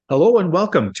Hello and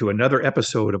welcome to another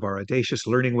episode of our Audacious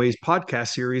Learning Ways podcast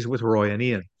series with Roy and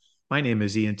Ian. My name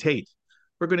is Ian Tate.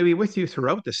 We're going to be with you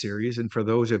throughout the series, and for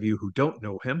those of you who don't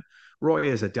know him, Roy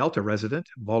is a Delta resident,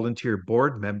 volunteer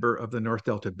board member of the North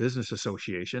Delta Business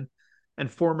Association,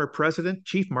 and former president,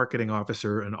 chief marketing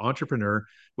officer, and entrepreneur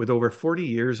with over 40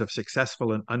 years of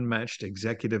successful and unmatched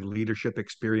executive leadership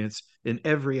experience in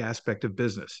every aspect of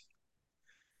business.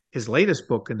 His latest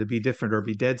book in the Be Different or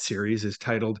Be Dead series is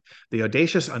titled The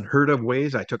Audacious Unheard of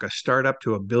Ways I Took a Startup to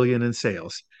 $1 billion in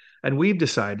Sales. And we've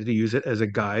decided to use it as a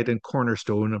guide and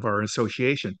cornerstone of our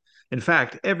association. In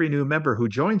fact, every new member who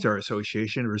joins our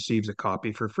association receives a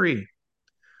copy for free.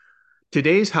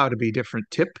 Today's How to Be Different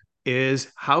tip is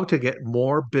how to get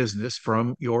more business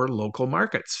from your local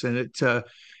markets. And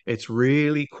it's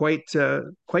really quite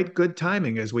good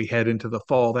timing as we head into the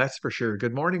fall, that's for sure.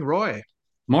 Good morning, Roy.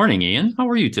 Morning, Ian. How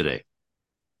are you today?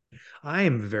 I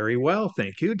am very well,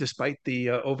 thank you. Despite the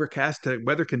overcast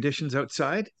weather conditions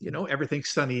outside,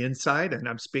 everything's sunny inside, and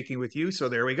I'm speaking with you, so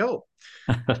there we go.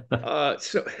 Uh,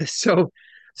 so, so,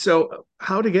 so,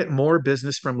 how to get more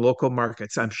business from local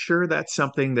markets? I'm sure that's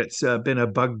something that's been a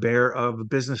bugbear of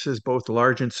businesses, both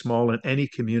large and small, in any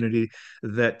community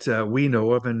that we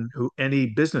know of, and who any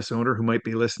business owner who might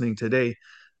be listening today.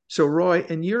 So, Roy,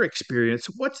 in your experience,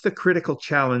 what's the critical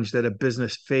challenge that a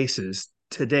business faces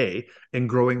today in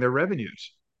growing their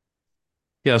revenues?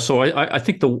 Yeah, so I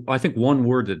think one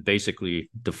word that basically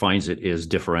defines it is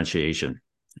differentiation,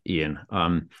 Ian.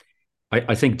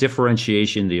 I think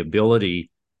differentiation, the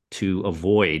ability to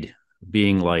avoid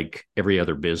being like every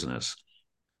other business,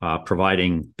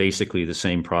 providing basically the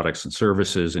same products and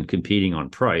services and competing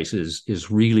on price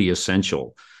is really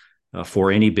essential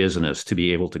for any business to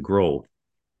be able to grow.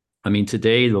 I mean,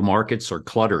 today the markets are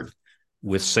cluttered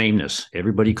with sameness,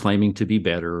 everybody claiming to be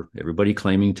better, everybody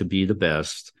claiming to be the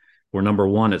best. We're number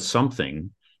one at something,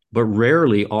 but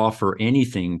rarely offer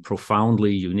anything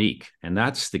profoundly unique. And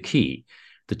that's the key.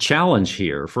 The challenge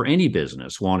here for any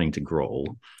business wanting to grow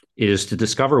is to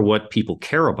discover what people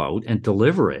care about and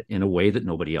deliver it in a way that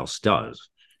nobody else does.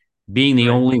 Being the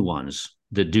Right. only ones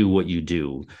that do what you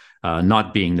do,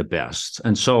 not being the best.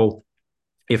 And so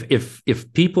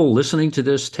if people listening to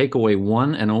this take away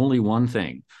one and only one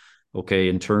thing, okay,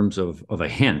 in terms of a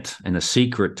hint and a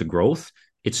secret to growth,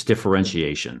 it's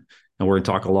differentiation. And we're going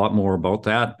to talk a lot more about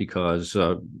that because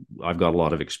I've got a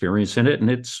lot of experience in it, and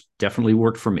it's definitely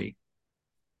worked for me.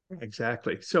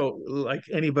 Exactly. So, like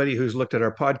anybody who's looked at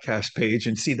our podcast page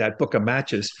and see that book of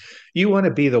matches, you want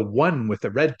to be the one with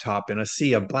the red top in a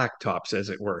sea of black tops, as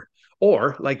it were.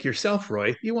 Or, like yourself,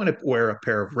 Roy, you want to wear a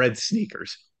pair of red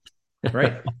sneakers,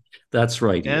 right? That's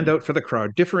right, Stand Ian. out for the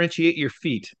crowd. Differentiate your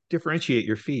feet. Differentiate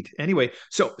your feet. Anyway,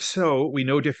 so we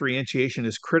know differentiation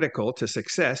is critical to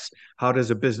success. How does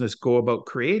a business go about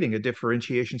creating a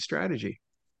differentiation strategy?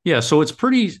 Yeah, so it's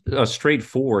pretty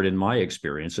straightforward in my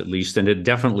experience, at least, and it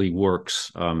definitely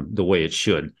works the way it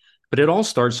should. But it all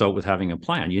starts out with having a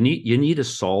plan. You need a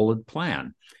solid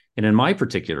plan. And in my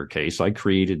particular case, I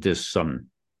created this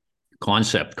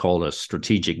concept called a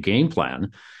strategic game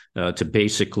plan to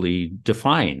basically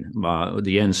define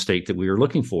the end state that we were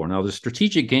looking for. Now, the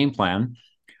strategic game plan,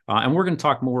 and we're going to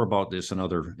talk more about this in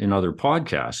other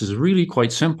podcasts, is really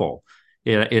quite simple.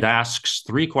 It asks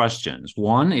three questions.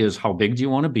 One is how big do you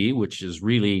want to be, which is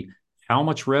really how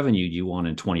much revenue do you want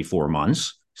in 24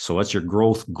 months? So that's your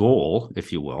growth goal,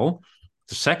 if you will.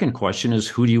 The second question is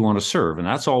who do you want to serve? And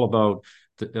that's all about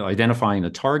identifying the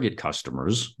target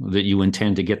customers that you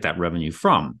intend to get that revenue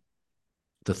from.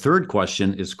 The third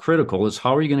question is critical is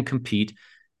how are you going to compete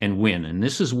and win? And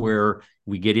this is where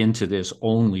we get into this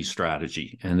only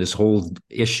strategy and this whole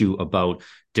issue about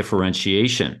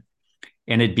differentiation.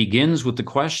 And it begins with the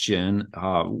question,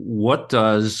 what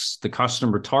does the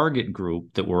customer target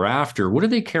group that we're after, what do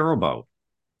they care about?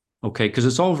 Okay, because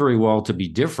it's all very well to be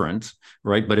different,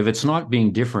 right? But if it's not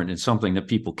being different in something that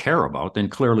people care about, then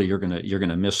clearly you're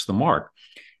gonna miss the mark.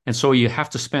 And so you have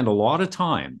to spend a lot of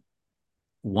time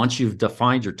once you've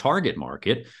defined your target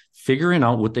market, figuring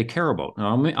out what they care about.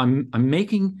 Now, I'm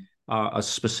making a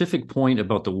specific point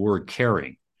about the word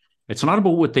caring. It's not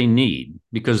about what they need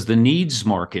because the needs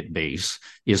market base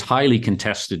is highly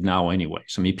contested now,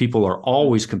 anyways. I mean, people are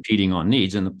always competing on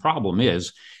needs. And the problem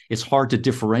is it's hard to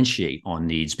differentiate on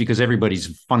needs because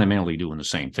everybody's fundamentally doing the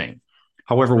same thing.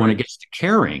 However, when it Right. gets to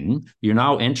caring, you're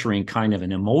now entering kind of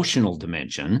an emotional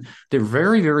dimension that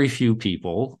very, very few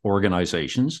people,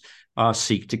 organizations,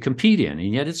 seek to compete in.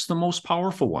 And yet it's the most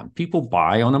powerful one. People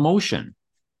buy on emotion.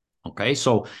 Okay.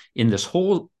 So, in this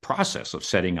whole process of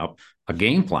setting up a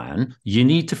game plan, you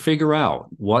need to figure out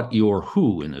what your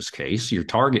who, in this case, your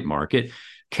target market,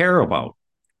 care about.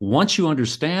 Once you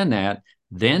understand that,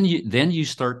 then you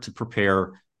start to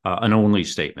prepare an only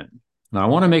statement. Now, I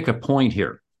want to make a point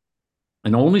here.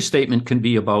 An only statement can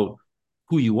be about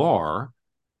who you are,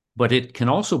 but it can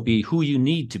also be who you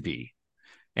need to be.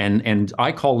 And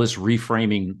I call this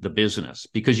reframing the business,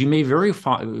 because you may very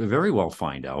well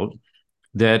find out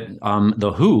that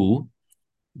the who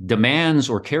demands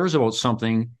or cares about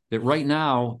something that right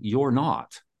now you're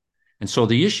not. And so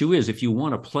the issue is, if you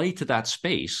want to play to that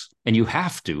space, and you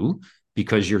have to,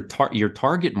 because your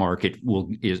target market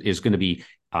is going to be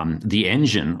the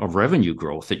engine of revenue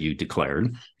growth that you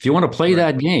declared. If you want to play Right.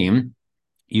 that game,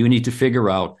 you need to figure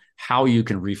out how you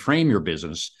can reframe your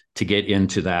business to get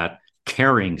into that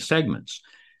caring segments.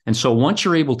 And so once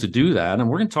you're able to do that, and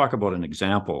we're going to talk about an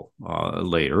example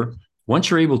later, once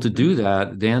you're able to do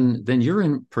that, then you're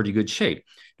in pretty good shape.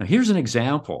 Now, here's an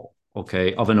example,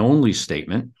 okay, of an only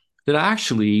statement that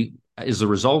actually is the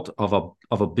result of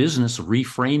a business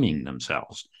reframing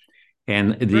themselves.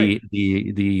 And Right.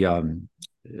 the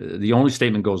only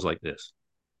statement goes like this: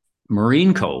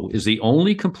 Marine Co. is the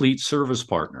only complete service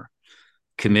partner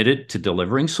committed to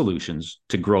delivering solutions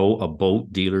to grow a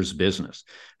boat dealer's business.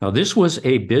 Now, this was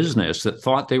a business that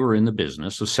thought they were in the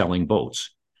business of selling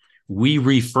boats. We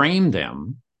reframed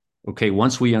them, okay,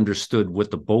 once we understood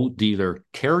what the boat dealer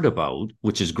cared about,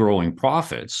 which is growing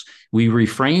profits. We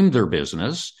reframed their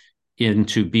business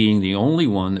into being the only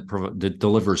one that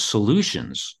delivers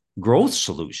solutions, growth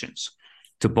solutions,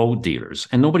 to boat dealers,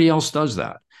 and nobody else does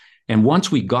that. And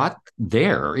once we got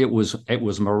there, it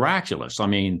was miraculous. I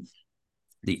mean,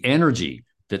 the energy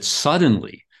that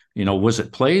suddenly was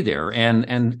at play there, and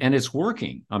it's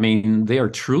working. I mean, they are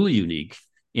truly unique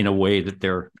in a way that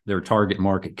their target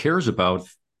market cares about,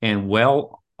 and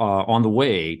on the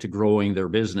way to growing their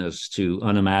business to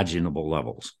unimaginable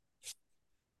levels.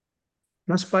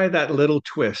 Just by that little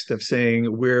twist of saying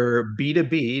we're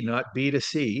B2B, not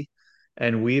B2C,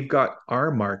 and we've got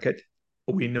our market,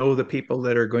 we know the people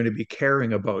that are going to be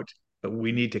caring about,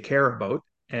 we need to care about,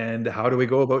 and how do we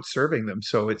go about serving them?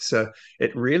 So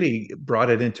it really brought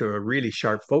it into a really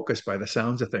sharp focus by the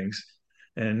sounds of things.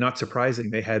 And not surprising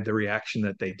they had the reaction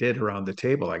that they did around the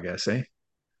table, I guess, eh?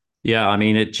 Yeah, I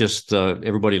mean, it just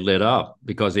everybody lit up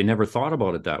because they never thought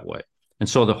about it that way. And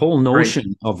so the whole Right.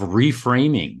 notion of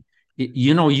reframing,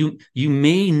 you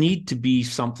may need to be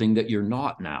something that you're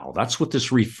not now. That's what this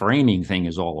reframing thing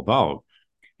is all about.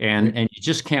 And Right. and you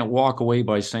just can't walk away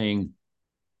by saying,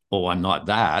 "Oh, I'm not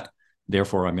that,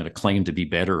 therefore I'm going to claim to be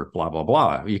better," blah blah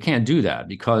blah. You can't do that,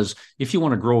 because if you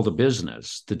want to grow the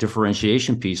business, the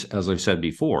differentiation piece, as I've said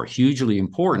before, hugely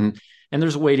important, and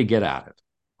there's a way to get at it.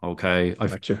 Okay,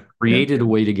 I've Gotcha. Yeah. created a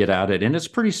way to get at it, and it's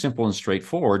pretty simple and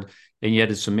straightforward, and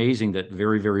yet it's amazing that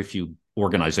very, very few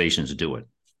organizations do it.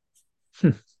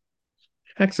 Hmm.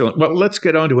 Excellent. Well, let's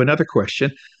get on to another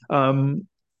question.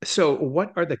 So,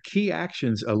 what are the key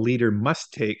actions a leader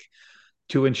must take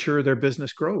to ensure their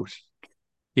business grows?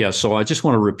 Yeah, so I just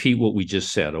want to repeat what we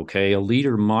just said. Okay, a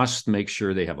leader must make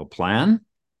sure they have a plan,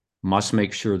 must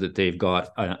make sure that they've got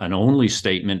an only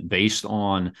statement based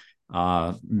on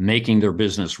making their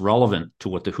business relevant to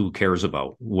what the who cares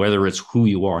about, whether it's who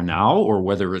you are now or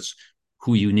whether it's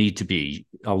who you need to be.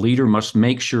 A leader must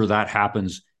make sure that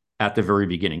happens at the very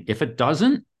beginning. If it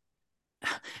doesn't,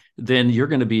 then you're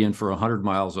going to be in for 100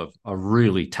 miles of a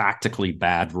really tactically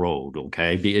bad road.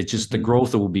 Okay, it's just the Mhm.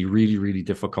 growth that will be really, really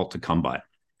difficult to come by.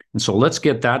 And so let's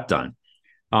get that done.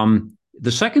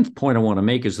 The second point I want to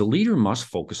make is the leader must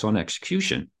focus on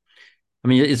execution. I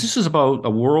mean, this is about a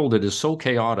world that is so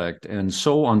chaotic and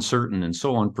so uncertain and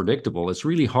so unpredictable. It's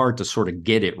really hard to sort of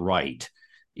get it right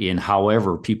in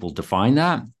however people define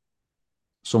that.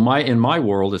 So in my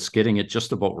world, it's getting it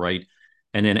just about right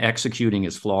and then executing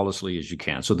as flawlessly as you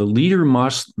can. So the leader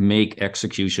must make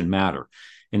execution matter.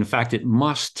 In fact, it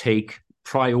must take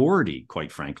priority,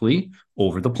 quite frankly,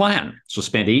 over the plan. So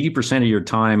spend 80% of your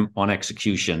time on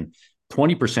execution,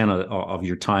 20% of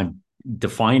your time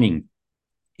defining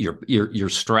your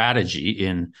strategy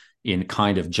in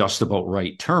kind of just about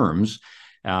right terms,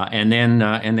 and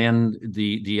then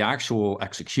the actual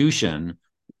execution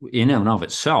in and of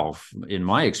itself, in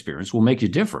my experience, will make you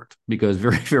different, because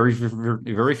very, very, very,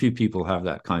 very few people have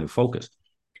that kind of focus.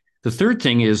 The third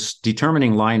thing is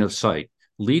determining line of sight.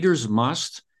 Leaders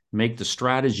must make the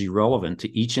strategy relevant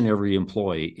to each and every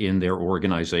employee in their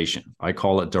organization. I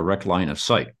call it direct line of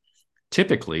sight.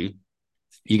 Typically,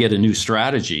 you get a new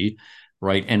strategy,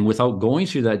 right? And without going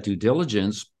through that due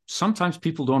diligence, sometimes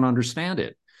people don't understand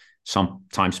it.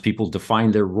 Sometimes people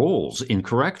define their roles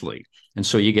incorrectly. And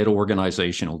so you get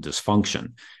organizational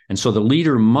dysfunction. And so the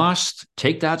leader must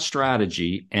take that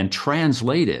strategy and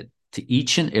translate it to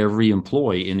each and every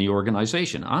employee in the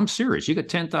organization. I'm serious. You got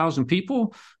 10,000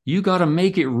 people, you got to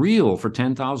make it real for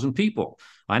 10,000 people.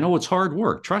 I know it's hard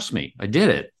work. Trust me, I did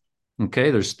it.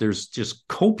 Okay, there's just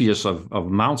copious of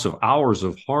amounts of hours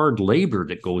of hard labor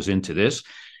that goes into this.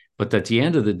 But at the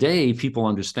end of the day, people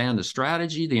understand the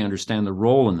strategy, they understand the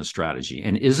role in the strategy.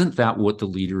 And isn't that what the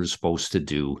leader is supposed to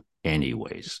do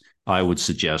anyways? I would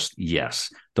suggest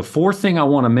yes. The fourth thing I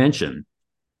want to mention,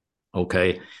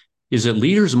 okay, is that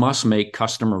leaders must make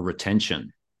customer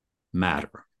retention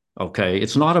matter. Okay,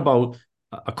 it's not about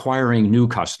acquiring new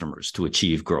customers to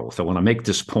achieve growth. I want to make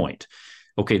this point.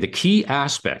 Okay, the key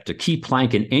aspect, a key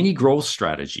plank in any growth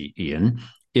strategy, Ian,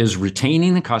 is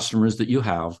retaining the customers that you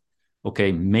have,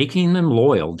 okay, making them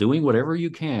loyal, doing whatever you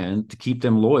can to keep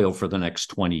them loyal for the next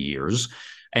 20 years,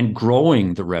 and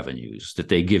growing the revenues that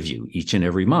they give you each and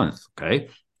every month, okay?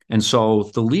 And so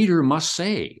the leader must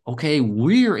say, okay,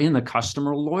 we're in the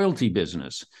customer loyalty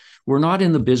business. We're not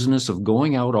in the business of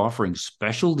going out offering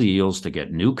special deals to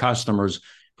get new customers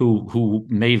who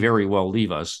may very well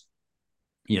leave us,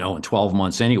 in 12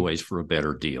 months anyways for a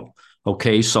better deal.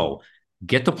 Okay, so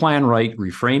get the plan right,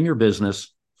 reframe your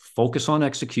business, focus on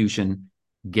execution,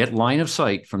 get line of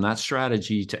sight from that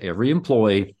strategy to every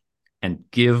employee, and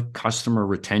give customer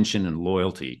retention and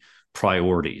loyalty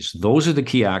priorities. Those are the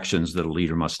key actions that a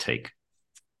leader must take.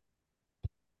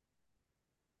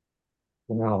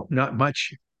 Wow, not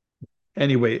much.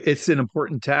 Anyway, it's an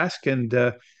important task, and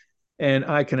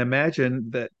I can imagine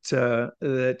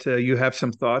that you have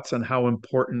some thoughts on how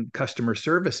important customer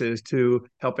service is to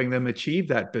helping them achieve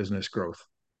that business growth.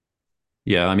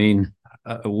 Yeah, I mean,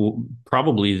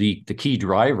 probably the key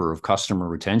driver of customer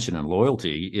retention and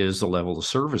loyalty is the level of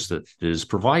service that is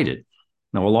provided.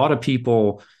 Now, a lot of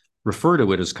people refer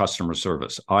to it as customer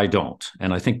service. I don't,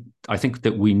 and I think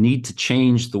that we need to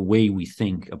change the way we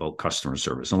think about customer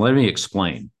service. And let me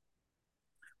explain.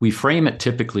 We frame it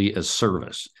typically as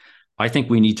service. I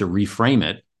think we need to reframe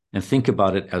it and think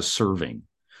about it as serving.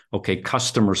 Okay,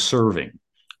 customer serving,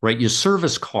 right? You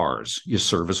service cars, you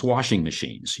service washing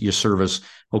machines, you serve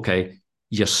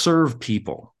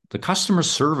people. The customer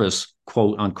service,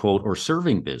 quote unquote, or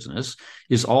serving business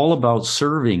is all about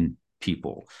serving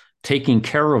people, taking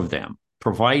care of them,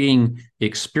 providing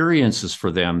experiences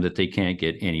for them that they can't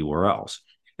get anywhere else.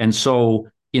 And so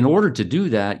in order to do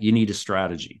that, you need a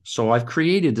strategy. So I've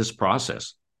created this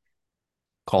process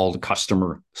called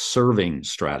customer serving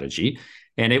strategy.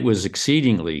 And it was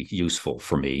exceedingly useful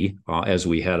for me as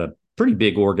we had a pretty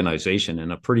big organization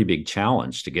and a pretty big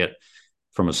challenge to get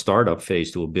from a startup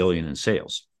phase to $1 billion in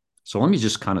sales. So let me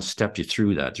just kind of step you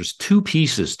through that. There's two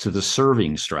pieces to the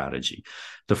serving strategy.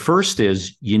 The first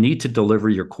is you need to deliver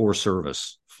your core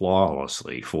service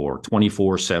flawlessly for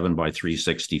 24/7 by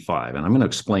 365. And I'm going to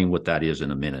explain what that is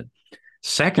in a minute.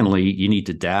 Secondly, you need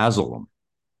to dazzle them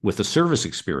with a service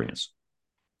experience.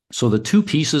 So the two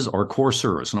pieces are core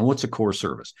service. Now, what's a core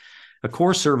service? A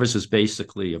core service is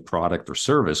basically a product or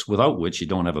service without which you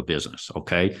don't have a business,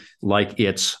 okay? Like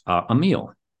it's a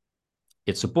meal,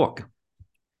 it's a book,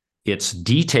 it's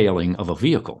detailing of a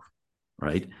vehicle,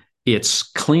 right? It's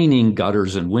cleaning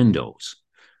gutters and windows.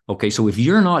 Okay, so if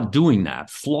you're not doing that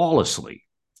flawlessly,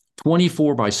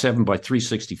 24/7 by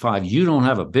 365, you don't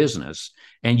have a business,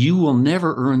 and you will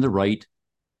never earn the right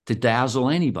to dazzle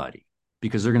anybody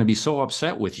because they're going to be so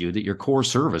upset with you that your core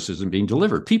service isn't being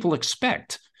delivered. People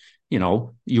expect,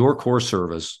 your core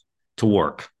service to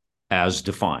work as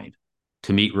defined,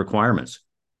 to meet requirements.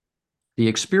 The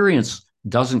experience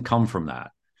doesn't come from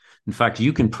that. In fact,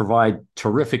 you can provide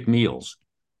terrific meals,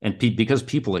 and because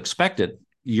people expect it,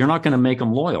 you're not going to make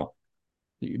them loyal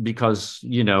because,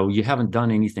 you haven't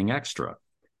done anything extra.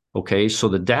 Okay, so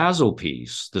the dazzle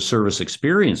piece, the service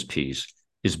experience piece,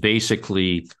 is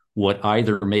basically what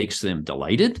either makes them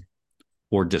delighted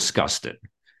or disgusted.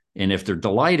 And if they're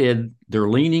delighted, they're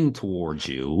leaning towards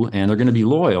you and they're going to be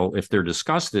loyal. If they're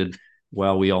disgusted,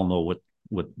 well, we all know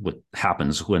what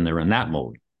happens when they're in that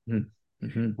mode.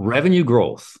 Mm-hmm. Revenue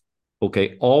growth,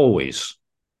 okay, always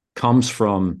comes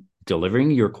from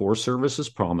delivering your core service as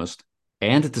promised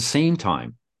and at the same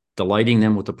time delighting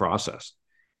them with the process.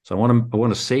 So I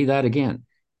want to say that again.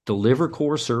 Deliver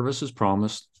core service as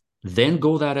promised, then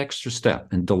go that extra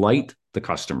step and delight the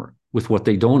customer with what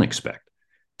they don't expect.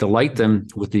 Delight them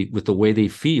with the way they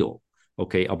feel,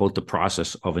 okay, about the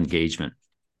process of engagement.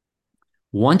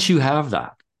 Once you have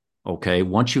that, okay,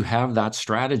 once you have that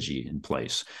strategy in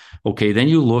place, okay, then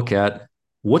you look at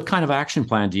what kind of action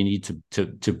plan do you need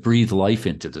to breathe life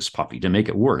into this puppy to make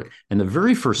it work? And the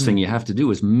very first thing you have to do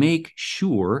is make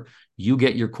sure you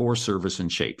get your core service in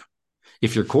shape.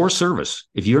 If your core service,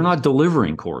 if you're not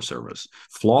delivering core service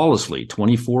flawlessly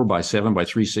 24 by 7 by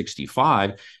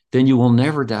 365, then you will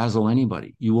never dazzle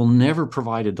anybody. You will never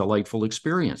provide a delightful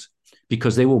experience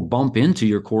because they will bump into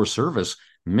your core service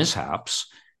mishaps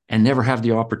and never have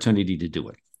the opportunity to do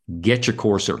it. Get your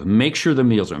core service. Make sure the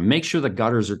meals are, make sure the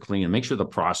gutters are clean, and make sure the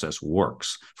process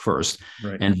works first.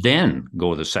 Right. And then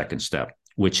go to the second step,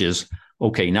 which is,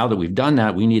 okay, now that we've done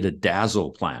that, we need a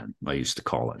dazzle plan, I used to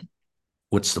call it.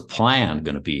 What's the plan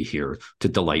going to be here to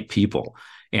delight people?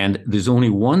 And there's only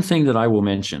one thing that I will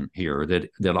mention here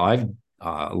that I've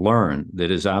learned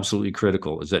that is absolutely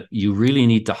critical, is that you really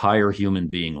need to hire human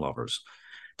being lovers.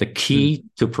 The key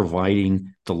to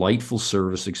providing delightful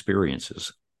service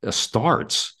experiences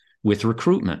starts with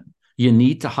recruitment. You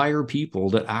need to hire people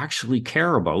that actually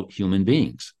care about human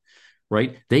beings,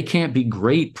 right? They can't be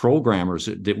great programmers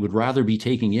that would rather be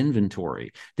taking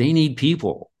inventory. They need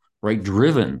people, right,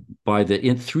 driven by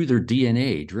through their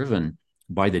DNA, driven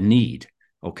by the need,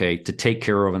 okay, to take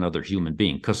care of another human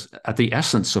being. Because at the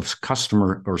essence of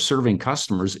customer or serving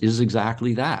customers is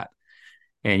exactly that.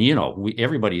 And,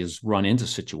 everybody has run into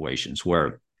situations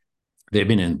where they've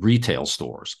been in retail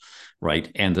stores,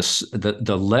 right? And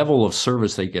the level of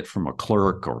service they get from a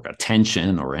clerk or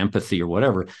attention or empathy or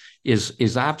whatever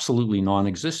is absolutely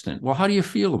non-existent. Well, how do you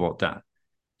feel about that?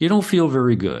 You don't feel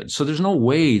very good. So there's no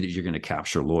way that you're going to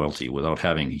capture loyalty without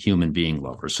having human being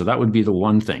lovers. So that would be the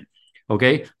one thing.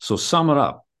 Okay. So sum it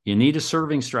up. You need a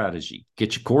serving strategy.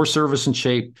 Get your core service in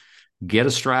shape. Get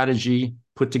a strategy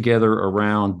put together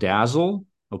around Dazzle,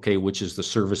 okay, which is the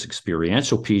service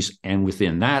experiential piece. And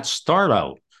within that, start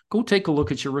out. Go take a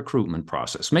look at your recruitment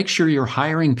process. Make sure you're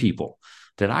hiring people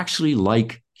that actually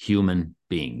like human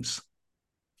beings.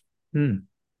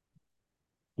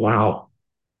 Wow.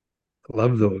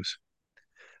 Love those.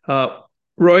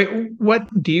 Roy,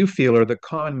 what do you feel are the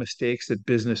common mistakes that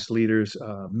business leaders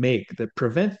make that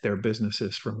prevent their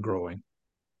businesses from growing?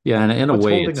 Yeah, and in a What's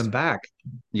way, holding them back?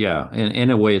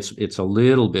 in a way, it's a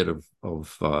little bit of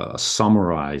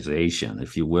summarization,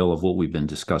 if you will, of what we've been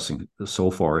discussing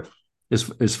so far.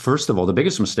 Is first of all, the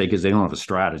biggest mistake is they don't have a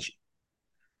strategy.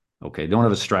 Okay, they don't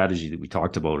have a strategy that we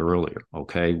talked about earlier.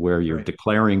 Okay, where you're Right.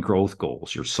 declaring growth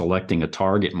goals, you're selecting a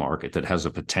target market that has a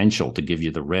potential to give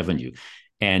you the revenue,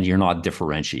 and you're not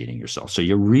differentiating yourself. So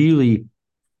you really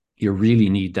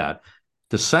need that.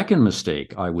 The second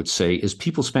mistake, I would say, is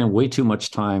people spend way too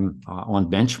much time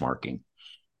on benchmarking,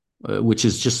 which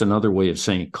is just another way of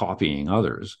saying copying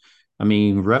others. I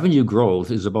mean, revenue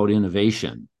growth is about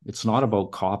innovation. It's not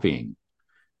about copying.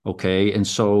 Okay. And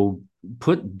so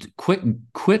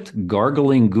quit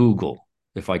gargling Google,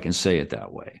 if I can say it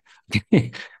that way.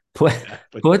 put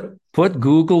Exactly. put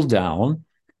Google down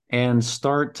and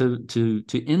start to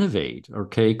innovate.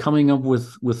 Okay. Coming up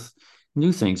with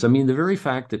new things. I mean, the very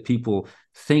fact that people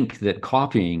think that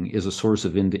copying is a source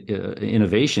of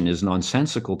innovation is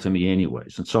nonsensical to me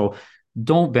anyways. And so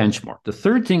don't benchmark. The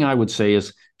third thing I would say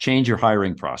is change your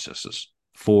hiring processes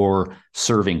for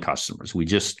serving customers. We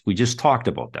just talked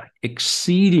about that.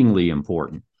 Exceedingly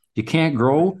important. You can't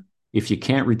grow if you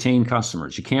can't retain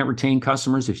customers. You can't retain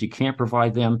customers if you can't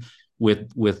provide them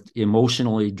with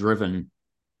emotionally driven,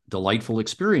 delightful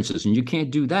experiences. And you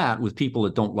can't do that with people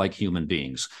that don't like human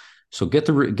beings. So get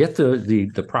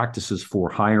the practices for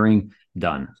hiring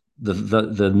done.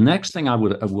 The next thing I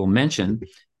will mention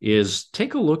is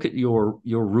take a look at your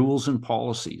rules and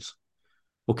policies.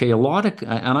 Okay,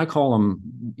 and I call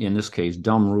them in this case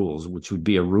dumb rules, which would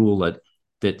be a rule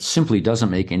that simply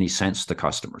doesn't make any sense to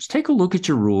customers. Take a look at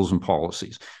your rules and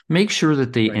policies. Make sure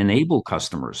that they Right. enable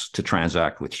customers to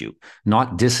transact with you,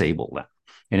 not disable them.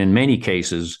 And in many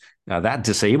cases, that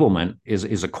disablement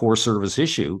is a core service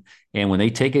issue. And when they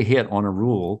take a hit on a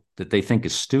rule that they think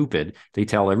is stupid, they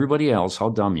tell everybody else how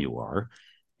dumb you are.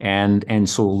 And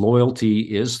so loyalty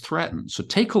is threatened. So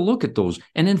take a look at those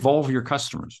and involve your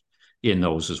customers in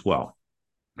those as well.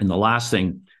 And the last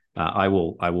thing I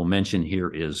will mention here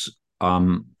is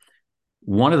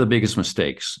one of the biggest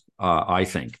mistakes, I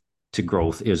think, to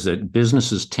growth is that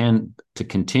businesses tend to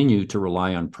continue to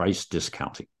rely on price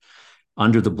discounting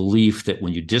under the belief that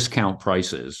when you discount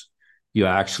prices, you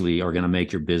actually are going to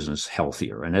make your business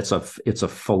healthier. And it's a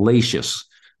fallacious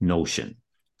notion.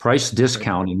 Price Right.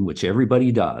 discounting, which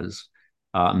everybody does,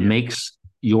 Yeah. makes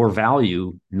your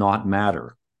value not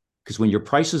matter. Because when your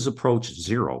prices approach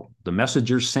zero, the message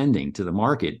you're sending to the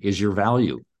market is your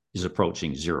value is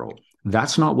approaching zero.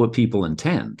 That's not what people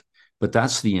intend, but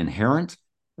that's the inherent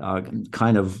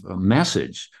kind of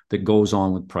message that goes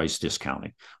on with price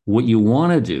discounting. What you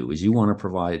want to do is you want to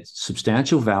provide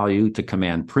substantial value to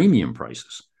command premium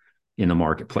prices in the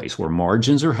marketplace where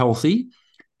margins are healthy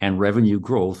and revenue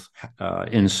growth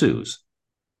ensues.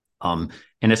 Um,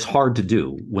 and it's hard to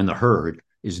do when the herd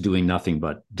is doing nothing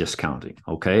but discounting.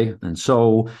 Okay. And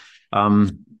so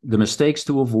the mistakes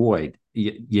to avoid,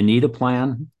 you need a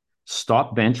plan,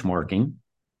 stop benchmarking.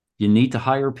 You need to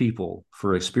hire people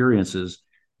for experiences.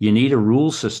 You need a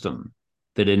rule system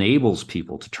that enables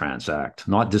people to transact,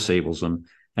 not disables them.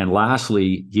 And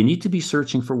lastly, you need to be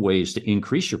searching for ways to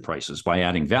increase your prices by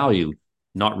adding value,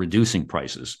 not reducing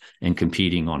prices and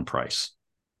competing on price.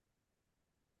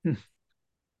 And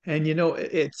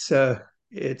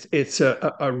it's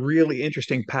a really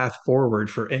interesting path forward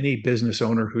for any business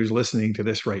owner who's listening to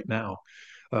this right now.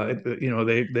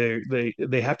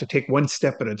 They have to take one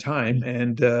step at a time,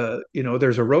 and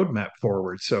there's a roadmap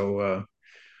forward. So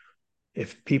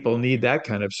if people need that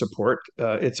kind of support,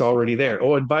 it's already there.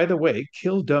 Oh, and by the way,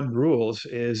 Kill Dumb Rules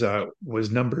is was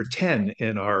number 10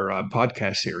 in our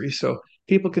podcast series, so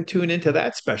people can tune into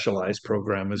that specialized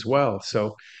program as well.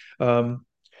 So. Um,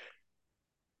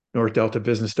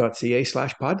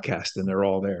 northdeltabusiness.ca/podcast, and they're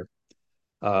all there.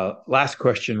 Last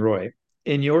question, Roy.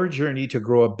 In your journey to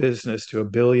grow a business to 1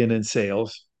 billion in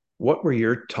sales, what were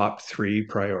your top three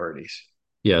priorities?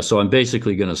 Yeah, so I'm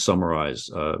basically going to summarize,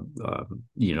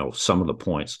 some of the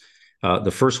points.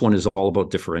 The first one is all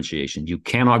about differentiation. You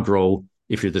cannot grow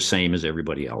if you're the same as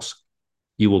everybody else.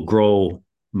 You will grow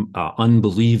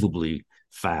unbelievably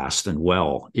fast and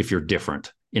well if you're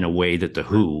different in a way that the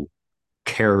who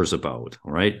cares about.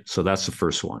 All right. So that's the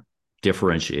first one,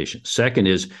 differentiation. Second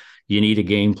is you need a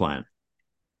game plan.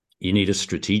 You need a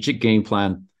strategic game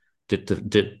plan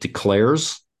that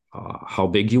declares how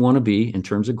big you want to be in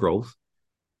terms of growth,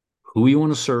 who you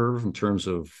want to serve in terms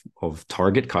of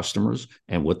target customers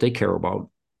and what they care about,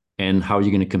 and how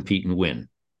you're going to compete and win,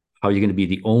 how you're going to be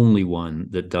the only one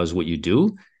that does what you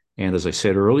do. And as I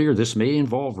said earlier, this may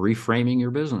involve reframing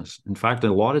your business. In fact,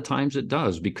 a lot of times it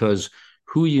does, because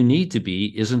who you need to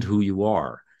be isn't who you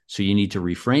are. So you need to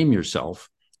reframe yourself.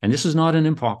 And this is not an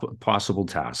impossible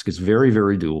task. It's very,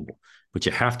 very doable, but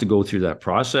you have to go through that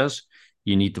process.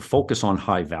 You need to focus on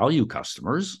high value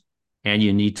customers, and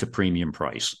you need to premium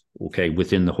price, okay,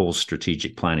 within the whole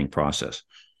strategic planning process.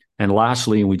 And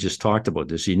lastly, and we just talked about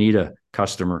this, you need a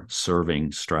customer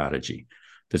serving strategy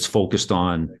that's focused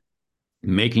on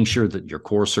making sure that your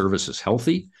core service is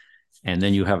healthy. And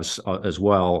then you have as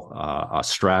well a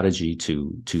strategy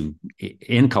to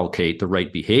inculcate the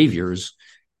right behaviors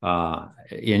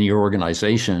in your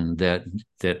organization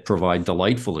that provide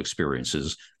delightful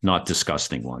experiences, not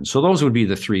disgusting ones. So those would be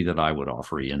the three that I would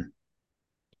offer, Ian.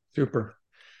 Super.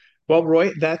 Well,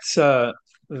 Roy, that's a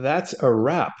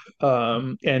wrap.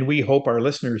 And we hope our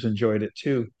listeners enjoyed it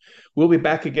too. We'll be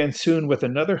back again soon with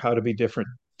another How to Be Different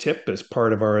tip as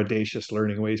part of our Audacious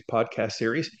Learning Ways podcast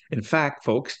series. In fact,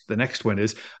 folks, the next one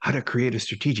is how to create a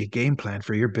strategic game plan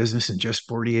for your business in just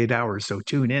 48 hours. So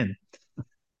tune in.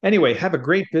 Anyway, have a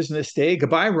great business day.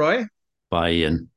 Goodbye, Roy. Bye, Ian.